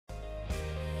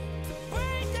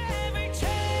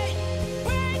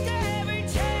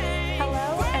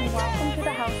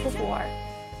before.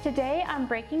 Today on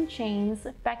Breaking Chains,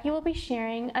 Becky will be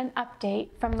sharing an update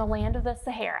from the land of the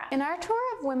Sahara. In our tour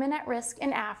of Women at Risk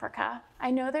in Africa, I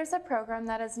know there's a program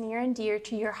that is near and dear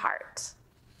to your heart.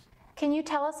 Can you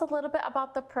tell us a little bit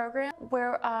about the program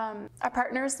where our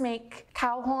partners make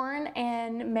cow horn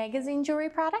and magazine jewelry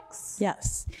products?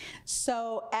 Yes.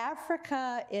 So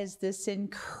Africa is this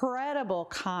incredible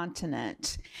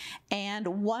continent, and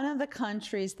one of the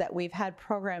countries that we've had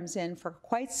programs in for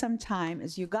quite some time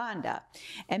is Uganda.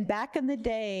 And back in the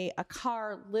day, a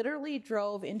car literally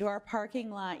drove into our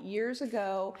parking lot years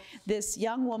ago. This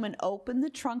young woman opened the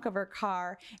trunk of her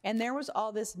car, and there was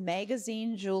all this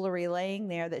magazine jewelry laying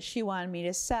there that she wanted me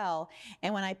to sell.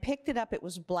 And when I picked it up, it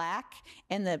was black,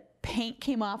 and the paint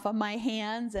came off of my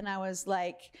hands, and I was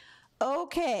like,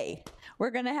 okay, we're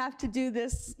gonna have to do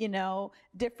this,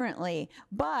 differently.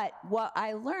 But what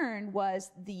I learned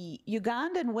was the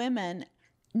Ugandan women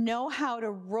know how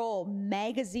to roll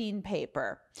magazine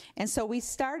paper. And so we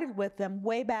started with them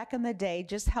way back in the day,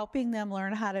 just helping them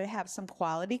learn how to have some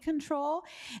quality control.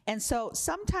 And so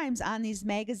sometimes on these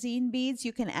magazine beads,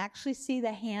 you can actually see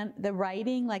the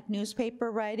writing, like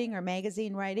newspaper writing or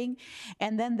magazine writing,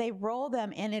 and then they roll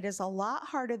them, and it is a lot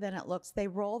harder than it looks. They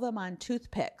roll them on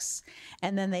toothpicks,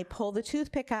 and then they pull the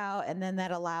toothpick out, and then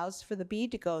that allows for the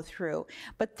bead to go through.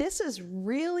 But this is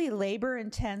really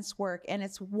labor-intense work, and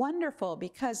it's wonderful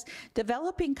because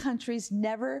developing countries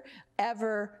never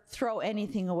ever throw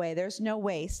anything away. There's no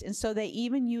waste. And so they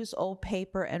even use old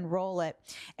paper and roll it.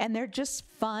 And they're just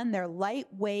fun. They're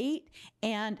lightweight.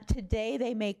 And today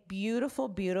they make beautiful,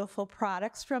 beautiful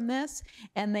products from this.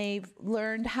 And they've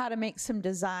learned how to make some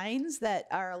designs that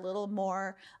are a little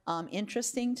more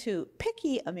interesting to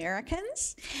picky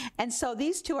Americans. And so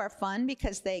these two are fun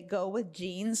because they go with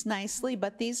jeans nicely.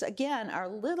 But these, again, are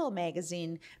little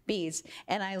magazine beads.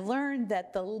 And I learned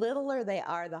that the littler they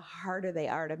are, the harder they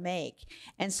are to make.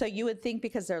 And so you would think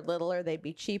because they're littler, they'd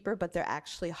be cheaper, but they're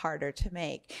actually harder to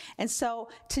make. And so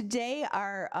today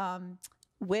our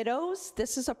widows,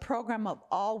 this is a program of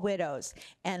all widows,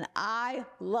 and I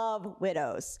love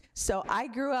widows. So I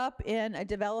grew up in a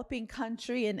developing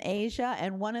country in Asia,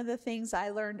 and one of the things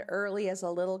I learned early as a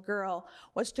little girl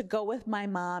was to go with my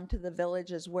mom to the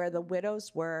villages where the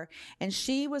widows were. And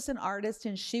she was an artist,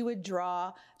 and she would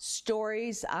draw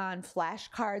stories on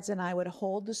flashcards, and I would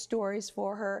hold the stories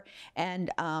for her. And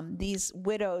these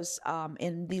widows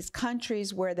in these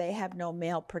countries where they have no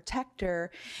male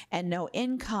protector and no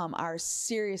income are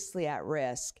seriously at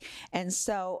risk. And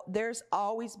so there's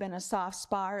always been a soft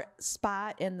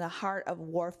spot in the heart of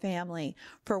war family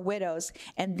for widows.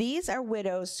 And these are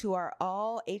widows who are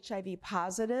all HIV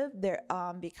positive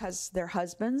because their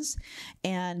husbands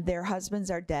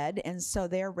are dead, and so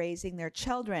they're raising their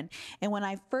children. And when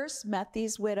I first met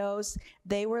these widows,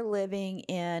 they were living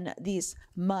in these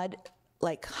mud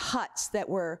like huts that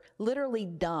were literally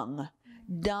dung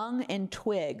and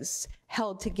twigs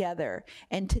held together.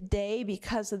 And today,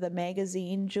 because of the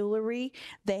magazine jewelry,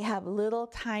 they have little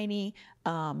tiny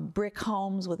brick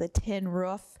homes with a tin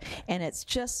roof, and it's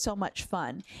just so much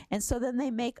fun. And so then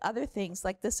they make other things,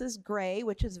 like this is gray,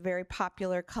 which is a very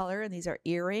popular color, and these are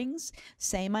earrings,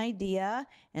 same idea,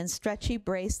 and stretchy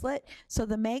bracelet. So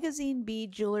the magazine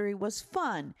bead jewelry was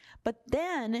fun, but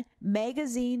then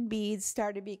magazine beads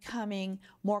started becoming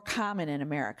more common in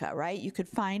America, right? You could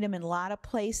find them in a lot of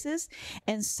places,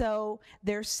 and so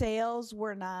their sales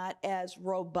were not as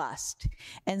robust.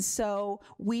 And so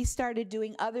we started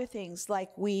doing other things,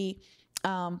 like we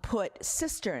put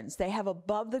cisterns. They have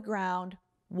above the ground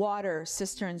water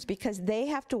cisterns because they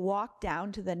have to walk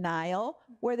down to the Nile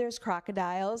where there's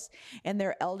crocodiles, and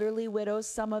they're elderly widows,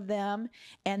 some of them,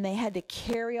 and they had to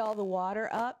carry all the water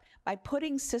up. By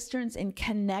putting cisterns and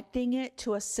connecting it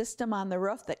to a system on the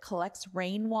roof that collects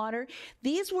rainwater.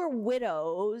 These were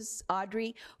widows,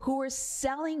 Audrey, who were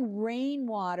selling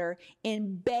rainwater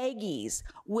in baggies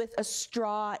with a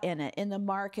straw in it in the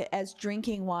market as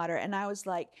drinking water. And I was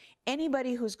like,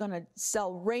 anybody who's going to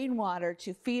sell rainwater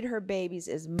to feed her babies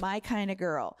is my kind of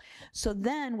girl. So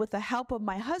then, with the help of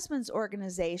my husband's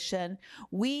organization,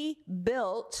 we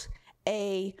built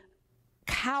a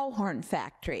cow horn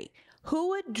factory. Who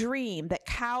would dream that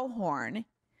cow horn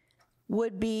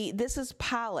would be, this is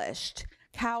polished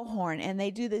cow horn, and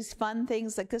they do these fun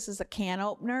things, like this is a can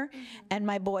opener, and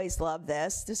my boys love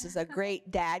this. This is a great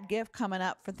dad gift coming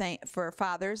up for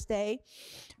Father's Day.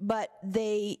 But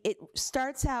it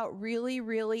starts out really,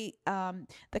 really,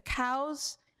 the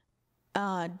cows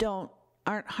aren't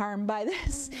harmed by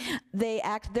this.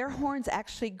 Their horns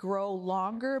actually grow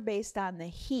longer based on the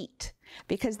heat,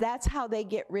 because that's how they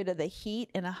get rid of the heat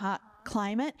in a hot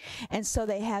climate, and so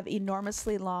they have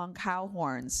enormously long cow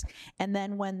horns. And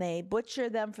then when they butcher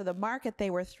them for the market, they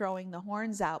were throwing the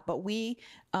horns out, but we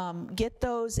get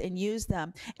those and use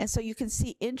them. And so you can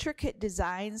see intricate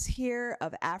designs here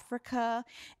of Africa,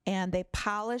 and they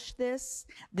polish this.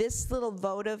 This little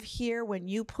votive here, when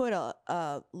you put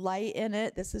a light in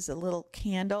it, this is a little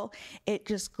candle, it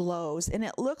just glows, and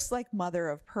it looks like mother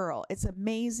of pearl. It's an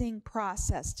amazing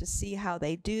process to see how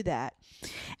they do that.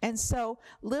 And so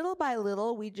little by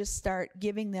little, we just start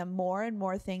giving them more and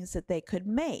more things that they could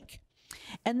make.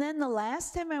 And then the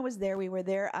last time I was there, we were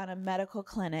there on a medical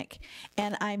clinic,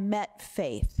 and I met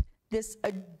Faith, this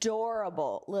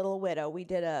adorable little widow. We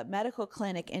did a medical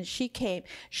clinic, and she came.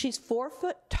 She's 4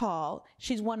 foot tall.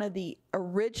 She's one of the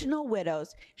original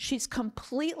widows. She's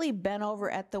completely bent over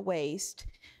at the waist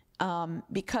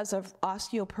because of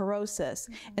osteoporosis.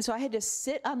 And so I had to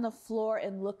sit on the floor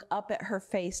and look up at her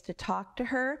face to talk to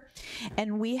her.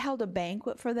 And we held a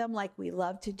banquet for them like we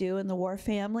love to do in the War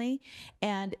family.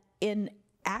 And in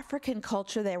African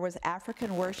culture, there was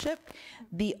African worship.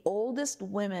 The oldest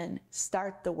women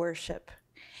start the worship.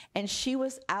 And she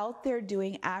was out there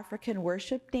doing African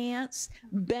worship dance,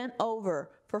 bent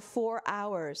over for 4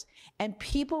 hours. And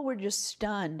people were just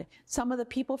stunned. Some of the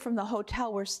people from the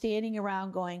hotel were standing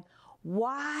around going,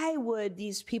 why would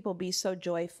these people be so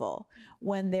joyful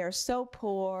when they're so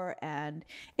poor? And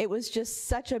it was just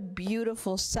such a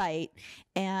beautiful sight,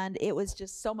 and it was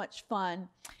just so much fun.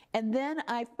 And then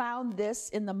I found this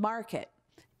in the market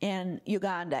in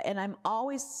Uganda, and I'm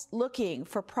always looking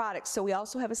for products. So we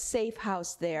also have a safe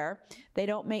house there. They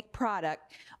don't make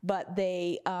product, but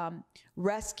they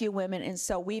rescue women. And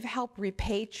so we've helped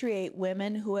repatriate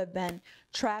women who have been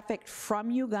trafficked from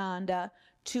Uganda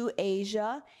to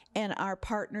Asia, and our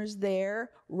partners there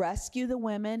rescue the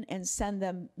women and send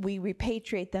them, we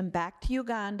repatriate them back to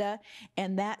Uganda,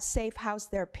 and that safe house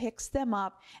there picks them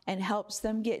up and helps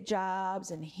them get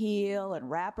jobs and heal and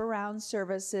wraparound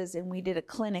services, and we did a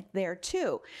clinic there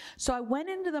too. So I went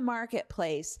into the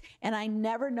marketplace, and I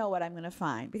never know what I'm going to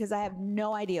find because I have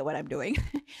no idea what I'm doing.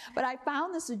 But I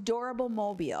found this adorable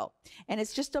mobile, and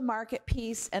it's just a market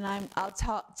piece, and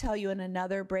I'll tell you in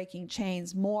another Breaking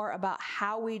Chains more about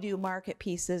how we do market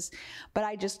pieces. But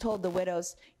I just told the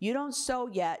widows, you don't sew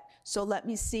yet, so let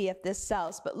me see if this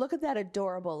sells. But look at that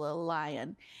adorable little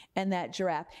lion and that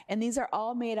giraffe. And these are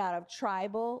all made out of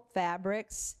tribal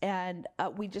fabrics, and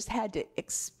we just had to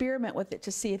experiment with it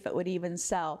to see if it would even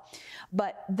sell.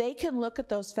 But they can look at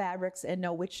those fabrics and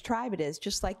know which tribe it is,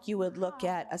 just like you would look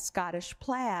at a Scottish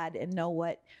plaid and know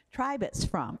what tribe it's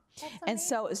from. And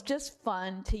so it's just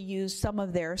fun to use some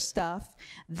of their stuff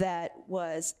that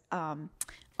was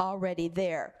already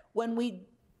there. When we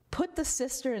put the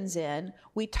cisterns in,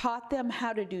 we taught them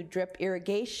how to do drip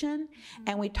irrigation,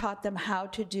 and we taught them how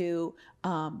to do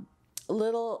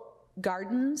little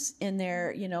gardens in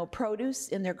their, produce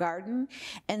in their garden.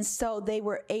 And so they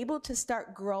were able to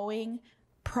start growing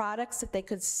products that they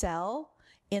could sell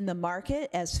in the market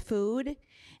as food.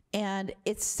 And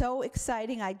it's so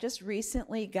exciting. I just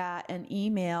recently got an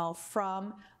email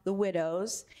from the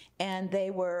widows, and they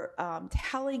were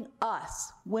telling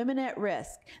us, women at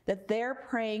risk, that they're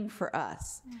praying for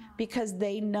us because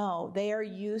they know they are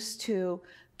used to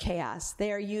chaos.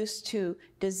 They are used to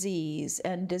disease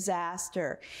and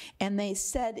disaster. And they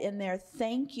said in there,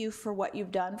 thank you for what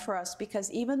you've done for us, because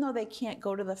even though they can't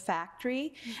go to the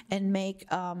factory and make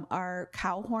our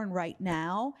cow horn right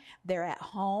now, they're at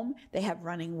home. They have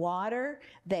running water.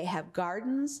 They have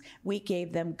gardens. We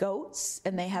gave them goats,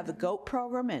 and they have a goat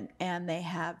program, and they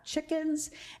have chickens,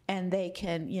 and they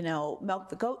can, milk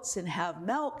the goats and have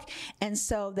milk. And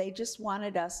so they just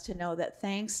wanted us to know that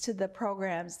thanks to the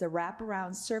programs, the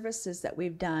wraparound services that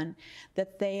we've done,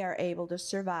 that they are able to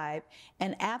survive.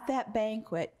 And at that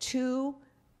banquet, 2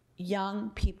 young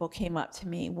people came up to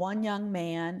me, one young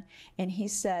man, and he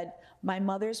said, my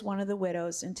mother's one of the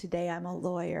widows, and today I'm a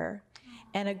lawyer.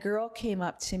 And a girl came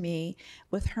up to me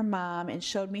with her mom and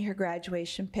showed me her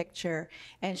graduation picture,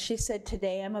 and she said,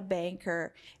 today I'm a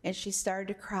banker. And she started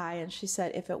to cry, and she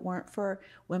said, if it weren't for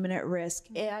Women at Risk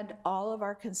and all of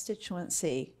our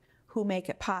constituency who make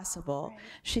it possible, right,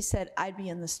 she said, I'd be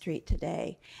in the street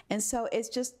today. And so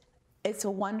it's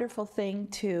a wonderful thing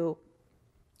to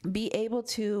be able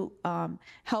to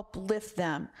help lift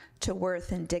them to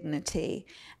worth and dignity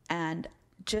and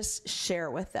just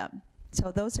share with them. So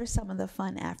those are some of the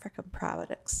fun African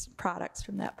products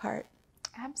from that part.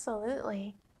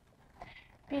 Absolutely.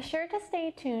 Be sure to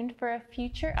stay tuned for a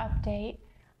future update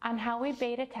on how we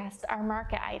beta test our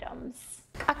market items.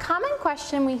 A common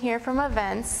question we hear from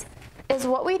events is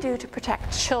what we do to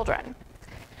protect children.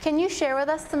 Can you share with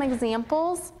us some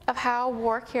examples of how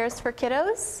war cares for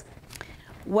kiddos?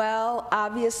 Well,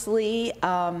 obviously,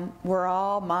 we're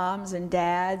all moms and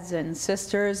dads and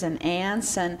sisters and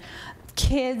aunts, and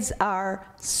kids are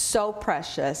so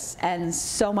precious and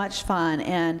so much fun,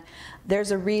 and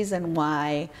there's a reason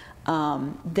why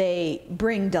they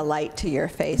bring delight to your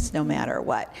face no matter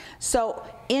what. So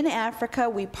in Africa,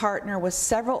 we partner with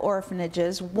several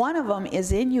orphanages. One of them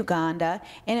is in Uganda,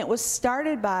 and it was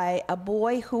started by a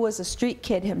boy who was a street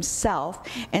kid himself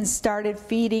and started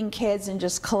feeding kids and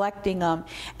just collecting them.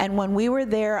 And when we were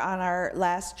there on our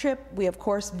last trip, we of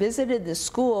course visited the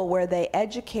school where they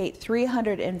educate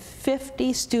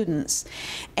 350 students.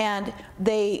 And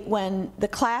when the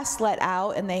class let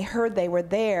out and they heard they were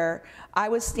there, I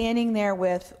was standing there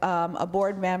with a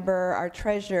board member, our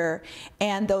treasurer,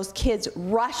 and those kids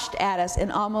rushed at us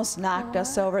and almost knocked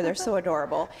us over. They're so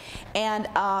adorable. And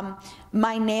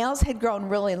my nails had grown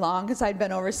really long because I'd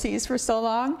been overseas for so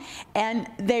long, and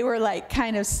they were like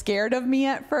kind of scared of me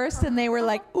at first, and they were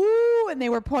like, ooh, and they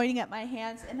were pointing at my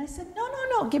hands. And I said, no,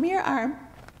 no, no, give me your arm.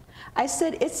 I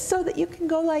said, it's so that you can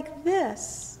go like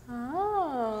this.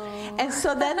 Oh. And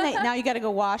so then now you got to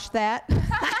go wash that.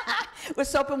 With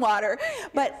soap and water.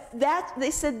 But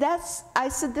they said, I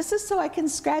said, this is so I can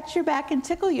scratch your back and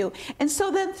tickle you. And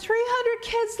so then 300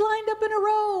 kids lined up in a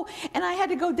row, and I had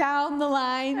to go down the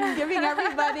line giving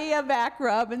everybody a back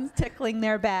rub and tickling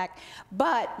their back.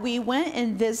 But we went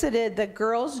and visited the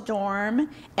girls' dorm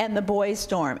and the boys'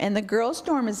 dorm. And the girls'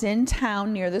 dorm is in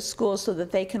town near the school so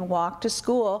that they can walk to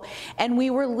school. And we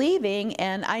were leaving,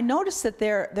 and I noticed that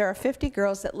there are 50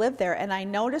 girls that live there, and I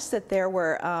noticed that there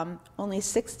were only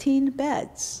 16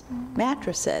 beds,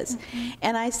 mattresses.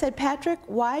 And I said, Patrick,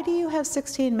 why do you have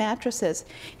 16 mattresses?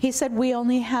 He said, we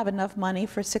only have enough money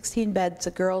for 16 beds.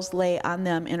 The girls lay on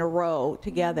them in a row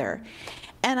together.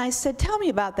 And I said, tell me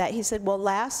about that. He said, well,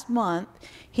 last month,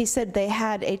 he said they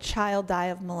had a child die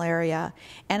of malaria.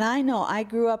 And I know, I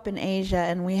grew up in Asia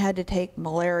and we had to take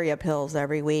malaria pills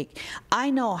every week. I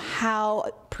know how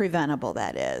preventable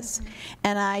that is.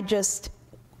 And I just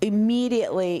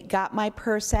immediately got my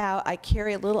purse out. I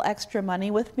carry a little extra money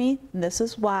with me, and this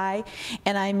is why.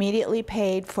 And I immediately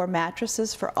paid for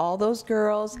mattresses for all those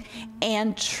girls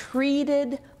and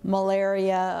treated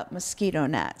malaria mosquito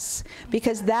nets,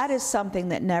 because that is something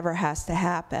that never has to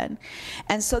happen.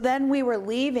 And so then we were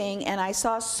leaving, and I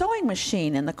saw a sewing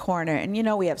machine in the corner, and you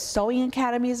know, we have sewing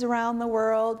academies around the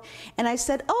world. And I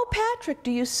said, oh, Patrick,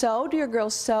 do you sew? Do your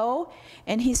girls sew?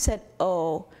 And he said,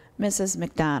 oh, Mrs.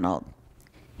 McDonald.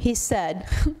 He said,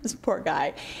 this poor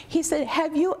guy, he said,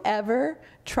 have you ever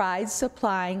tried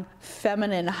supplying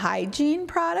feminine hygiene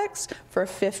products for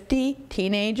 50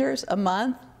 teenagers a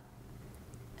month?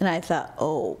 And I thought,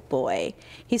 oh boy.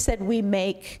 He said, we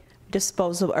make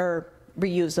disposable or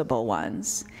reusable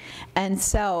ones. And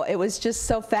so it was just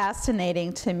so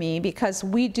fascinating to me, because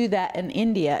we do that in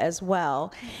India as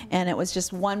well. And it was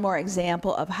just one more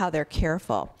example of how they're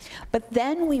careful. But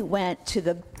then we went to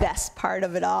the best part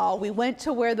of it all. We went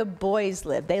to where the boys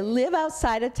live. They live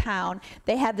outside of town.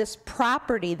 They had this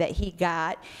property that he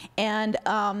got. And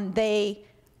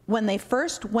when they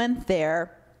first went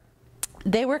there,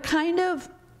 they were kind of,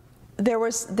 there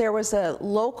was a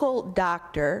local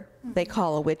doctor, they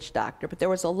call a witch doctor, but there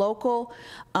was a local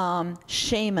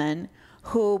shaman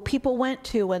who people went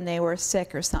to when they were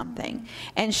sick or something.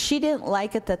 And she didn't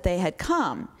like it that they had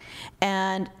come.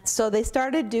 And so they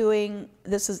started doing,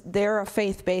 they're a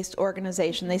faith-based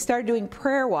organization. They started doing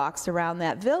prayer walks around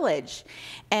that village.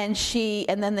 And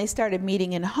then they started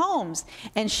meeting in homes.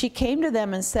 And she came to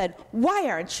them and said, why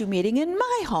aren't you meeting in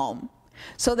my home?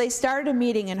 So they started a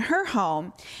meeting in her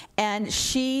home, and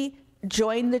she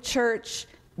joined the church,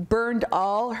 burned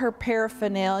all her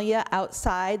paraphernalia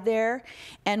outside there,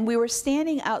 and we were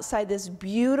standing outside this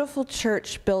beautiful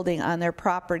church building on their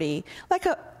property, like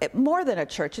more than a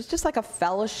church. It's just like a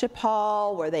fellowship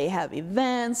hall where they have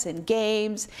events and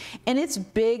games, and it's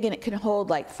big, and it can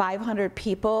hold like 500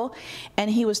 people. And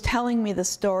he was telling me the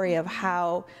story of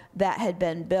how that had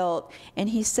been built, and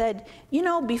he said, you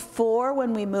know, before,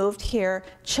 when we moved here,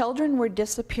 children were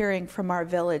disappearing from our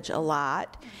village a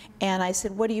lot. And I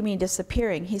said, what do you mean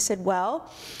disappearing? He said, well,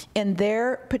 in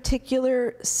their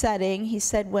particular setting, he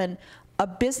said, when a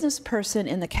business person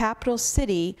in the capital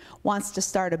city wants to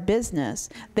start a business,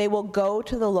 they will go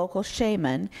to the local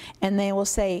shaman and they will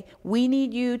say, we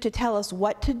need you to tell us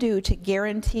what to do to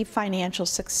guarantee financial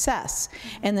success.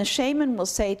 And the shaman will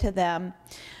say to them,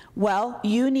 well,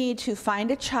 you need to find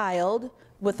a child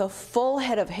with a full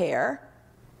head of hair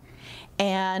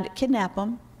and kidnap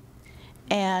them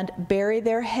and bury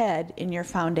their head in your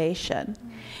foundation,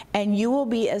 and you will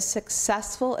be as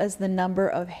successful as the number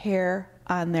of hair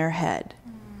on their head.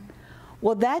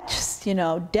 Well, that just,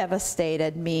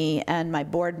 devastated me and my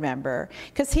board member,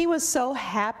 because he was so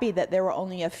happy that there were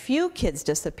only a few kids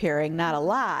disappearing, not a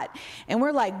lot. And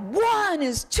we're like, one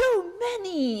is too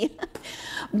many.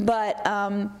 But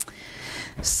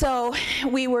so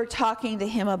we were talking to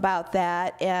him about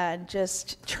that and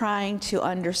just trying to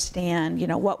understand,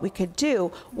 what we could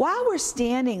do. While we're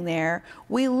standing there,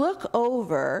 we look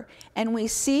over and we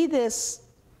see this,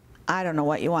 I don't know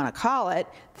what you want to call it,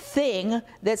 thing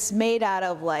that's made out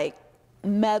of like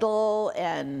metal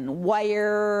and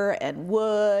wire and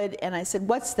wood. And I said,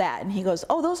 what's that? And he goes,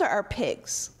 oh, those are our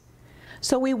pigs.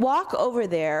 So we walk over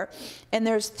there, and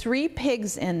there's 3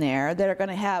 pigs in there that are going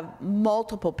to have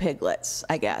multiple piglets,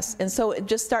 I guess. And so it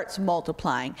just starts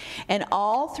multiplying. And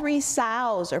all 3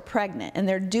 sows are pregnant, and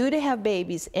they're due to have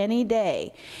babies any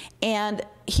day. And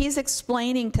he's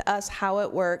explaining to us how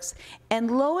it works.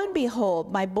 And lo and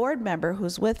behold, my board member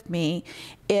who's with me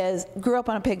grew up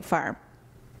on a pig farm.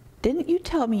 Didn't you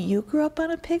tell me you grew up on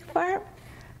a pig farm?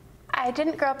 I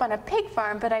didn't grow up on a pig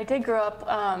farm, but I did grow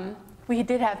up, we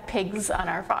did have pigs on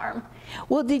our farm.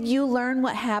 Well, did you learn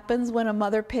what happens when a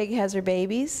mother pig has her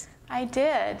babies? I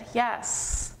did,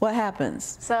 yes. What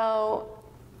happens? So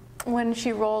when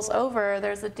she rolls over,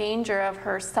 there's a danger of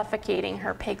her suffocating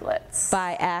her piglets.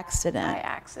 By accident. By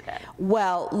accident.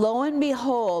 Well, lo and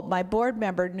behold, my board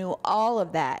member knew all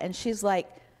of that, and she's like,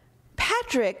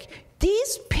 Patrick,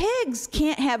 these pigs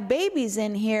can't have babies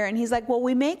in here. And he's like, well,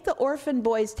 we make the orphan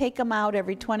boys take them out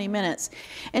every 20 minutes.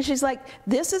 And she's like,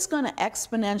 this is going to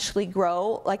exponentially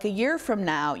grow. Like a year from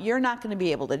now, you're not going to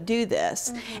be able to do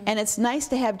this. And it's nice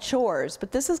to have chores,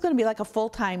 but this is going to be like a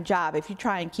full-time job if you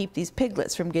try and keep these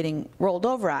piglets from getting rolled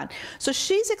over on. So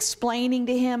she's explaining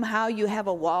to him how you have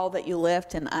a wall that you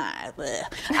lift, and I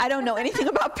don't know anything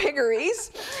about piggeries.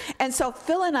 And so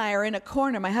Phil and I are in a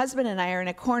corner, my husband and I are in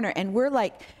a corner, and we're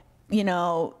like,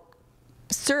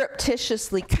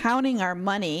 surreptitiously counting our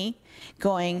money,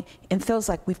 going, and Phil's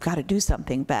like, we've got to do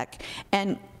something, Beck.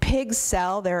 And pigs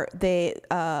sell,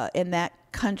 in that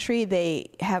country, they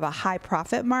have a high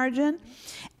profit margin.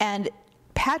 And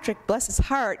Patrick, bless his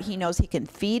heart, he knows he can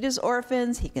feed his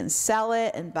orphans, he can sell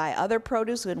it and buy other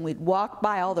produce. When we'd walk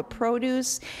by all the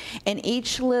produce, and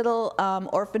each little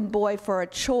orphan boy for a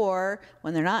chore,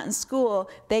 when they're not in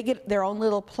school, they get their own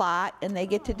little plot, and they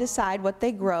get to decide what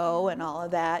they grow and all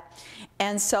of that.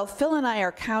 And so Phil and I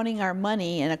are counting our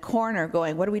money in a corner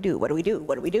going, what do we do? What do we do?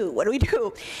 What do we do? What do we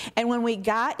do? And when we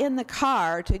got in the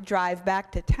car to drive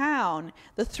back to town,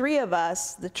 the 3 of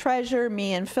us, the treasurer,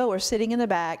 me, and Phil, were sitting in the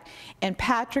back, and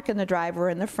Patrick and the driver were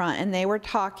in the front, and they were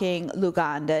talking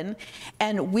Lugandan,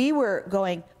 and we were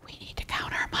going, we need to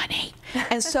count our money.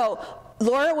 And so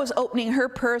Laura was opening her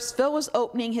purse, Phil was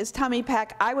opening his tummy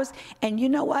pack, and you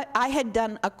know what? I had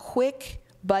done a quick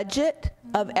budget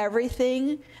of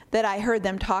everything that I heard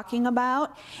them talking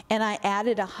about, and I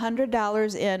added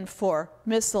 $100 in for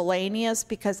miscellaneous,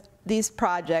 because these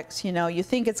projects, you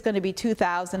think it's going to be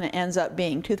 $2,000, it ends up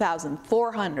being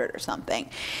 $2,400 or something.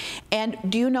 And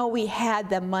do you know, we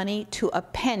had the money to a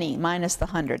penny minus the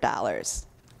 $100.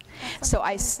 So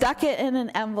I stuck it in an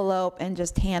envelope and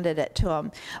just handed it to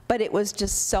him. But it was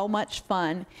just so much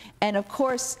fun. And of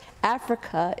course,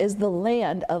 Africa is the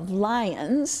land of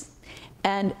lions.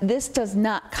 And this does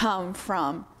not come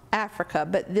from Africa,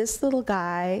 but this little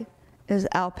guy is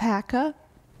alpaca,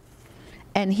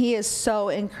 and he is so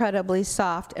incredibly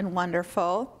soft and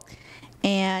wonderful.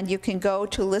 And you can go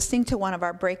to listening to one of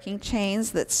our Breaking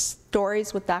Chains, that's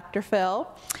Stories with Dr. Phil,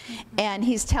 and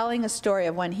he's telling a story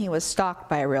of when he was stalked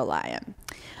by a real lion.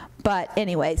 But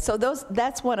anyway, so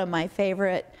that's one of my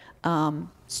favorite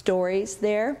stories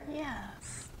there. Yes.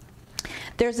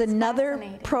 There's another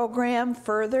program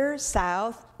further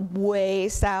south, way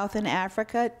south in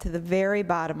Africa, to the very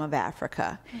bottom of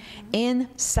Africa, in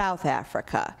South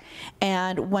Africa.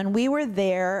 And when we were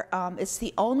there, it's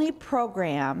the only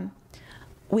program.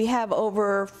 We have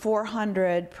over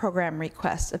 400 program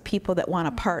requests of people that want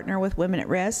to partner with Women at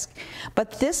Risk.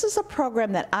 But this is a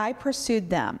program that I pursued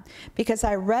them because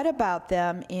I read about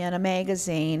them in a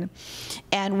magazine.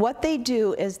 And what they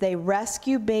do is they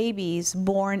rescue babies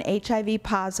born HIV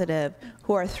positive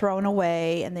who are thrown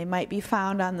away, and they might be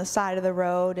found on the side of the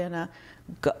road in a,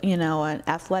 an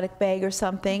athletic bag or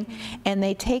something. And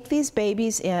they take these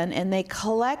babies in and they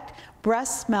collect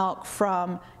breast milk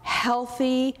from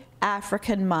healthy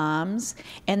African moms,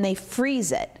 and they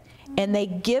freeze it. and they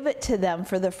give it to them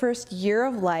for the first year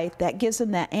of life. That gives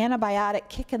them that antibiotic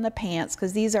kick in the pants,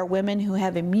 because these are women who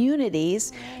have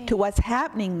immunities to what's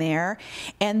happening there.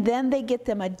 And then they get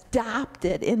them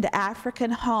adopted into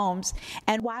African homes.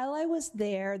 And while I was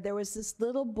there, there was this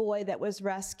little boy that was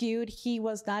rescued. He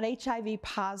was not HIV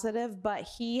positive, but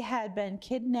he had been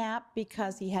kidnapped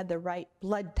because he had the right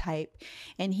blood type.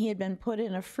 And he had been put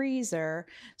in a freezer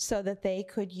so that they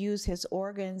could use his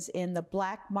organs in the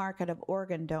black market of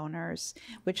organ donors,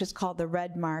 which is called the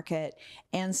red market.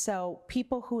 And so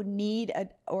people who need an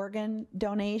organ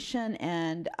donation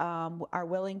and are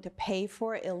willing to pay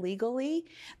for it illegally,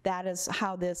 that is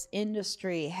how this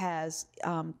industry has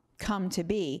come to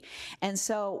be. And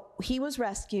so he was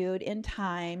rescued in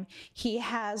time. He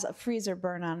has a freezer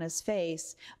burn on his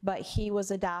face, but he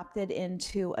was adopted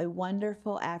into a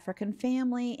wonderful African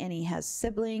family, and he has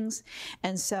siblings,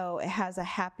 and so it has a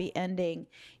happy ending.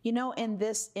 You know, in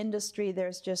this industry,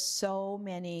 there's just so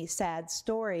many sad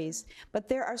stories, but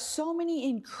there are so many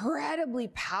incredibly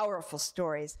powerful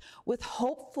stories with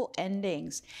hopeful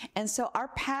endings. And so our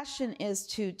passion is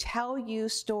to tell you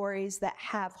stories that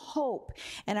have hope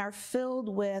and are filled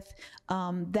with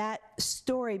that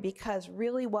story, because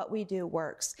really what we do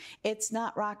works. It's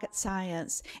not rocket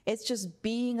science. It's just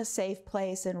being a safe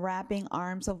place and wrapping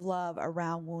arms of love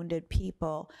around wounded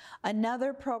people.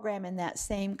 Another program in that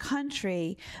same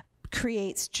country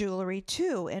creates jewelry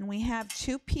too, and we have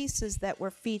two pieces that we're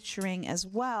featuring as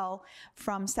well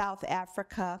from South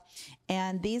Africa,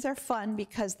 and these are fun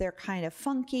because they're kind of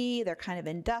funky, they're kind of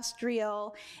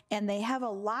industrial, and they have a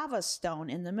lava stone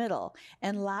in the middle.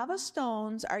 And lava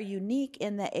stones are unique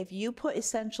in that if you put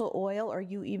essential oil or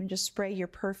you even just spray your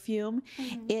perfume,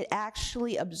 it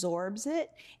actually absorbs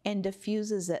it and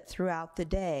diffuses it throughout the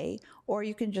day, or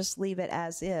you can just leave it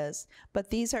as is. But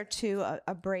these are two,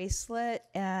 a bracelet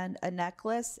and a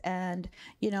necklace, and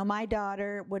you know, my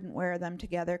daughter wouldn't wear them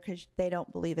together because they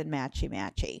don't believe in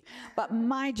matchy-matchy. But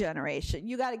my generation,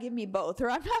 you got to give me both or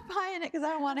I'm not buying it because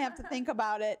I don't want to have to think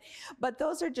about it. But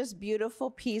those are just beautiful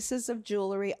pieces of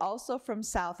jewelry, also from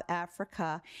South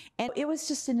Africa. And it was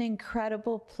just an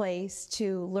incredible place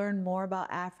to learn more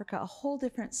about Africa, a whole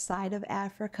different side of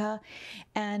Africa,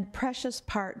 and precious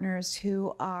partners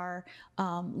who are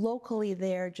locally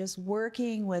there, just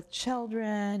working with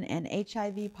children and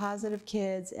HIV positive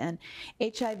kids, and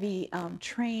HIV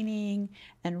training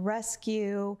and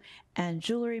rescue and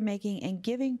jewelry making, and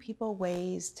giving people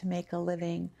ways to make a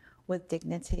living with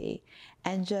dignity,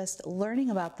 and just learning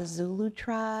about the Zulu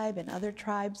tribe and other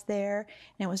tribes there.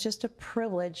 And it was just a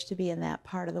privilege to be in that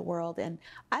part of the world. And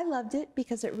I loved it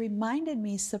because it reminded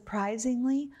me,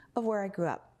 surprisingly, of where I grew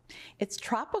up. It's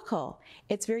tropical.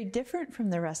 It's very different from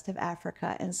the rest of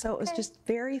Africa. And so it was just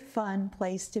very fun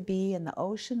place to be. And the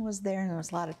ocean was there, and there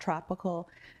was a lot of tropical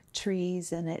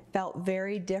trees, and it felt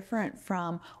very different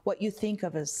from what you think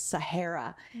of as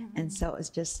Sahara. And so it was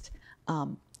just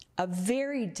a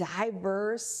very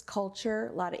diverse culture,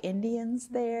 a lot of Indians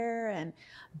there, and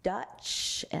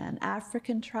Dutch and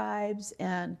African tribes,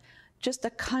 and just a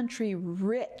country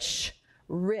rich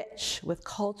with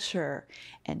culture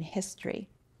and history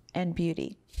and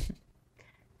beauty.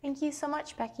 Thank you so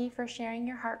much, Becky, for sharing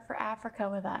your heart for Africa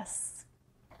with us.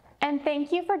 And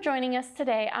thank you for joining us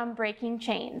today on Breaking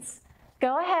Chains.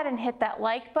 Go ahead and hit that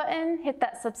like button, hit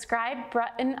that subscribe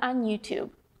button on YouTube.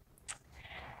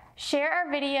 Share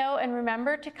our video, and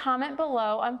remember to comment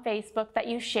below on Facebook that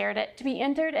you shared it to be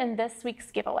entered in this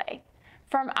week's giveaway.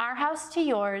 From our house to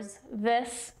yours,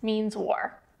 this means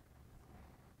war.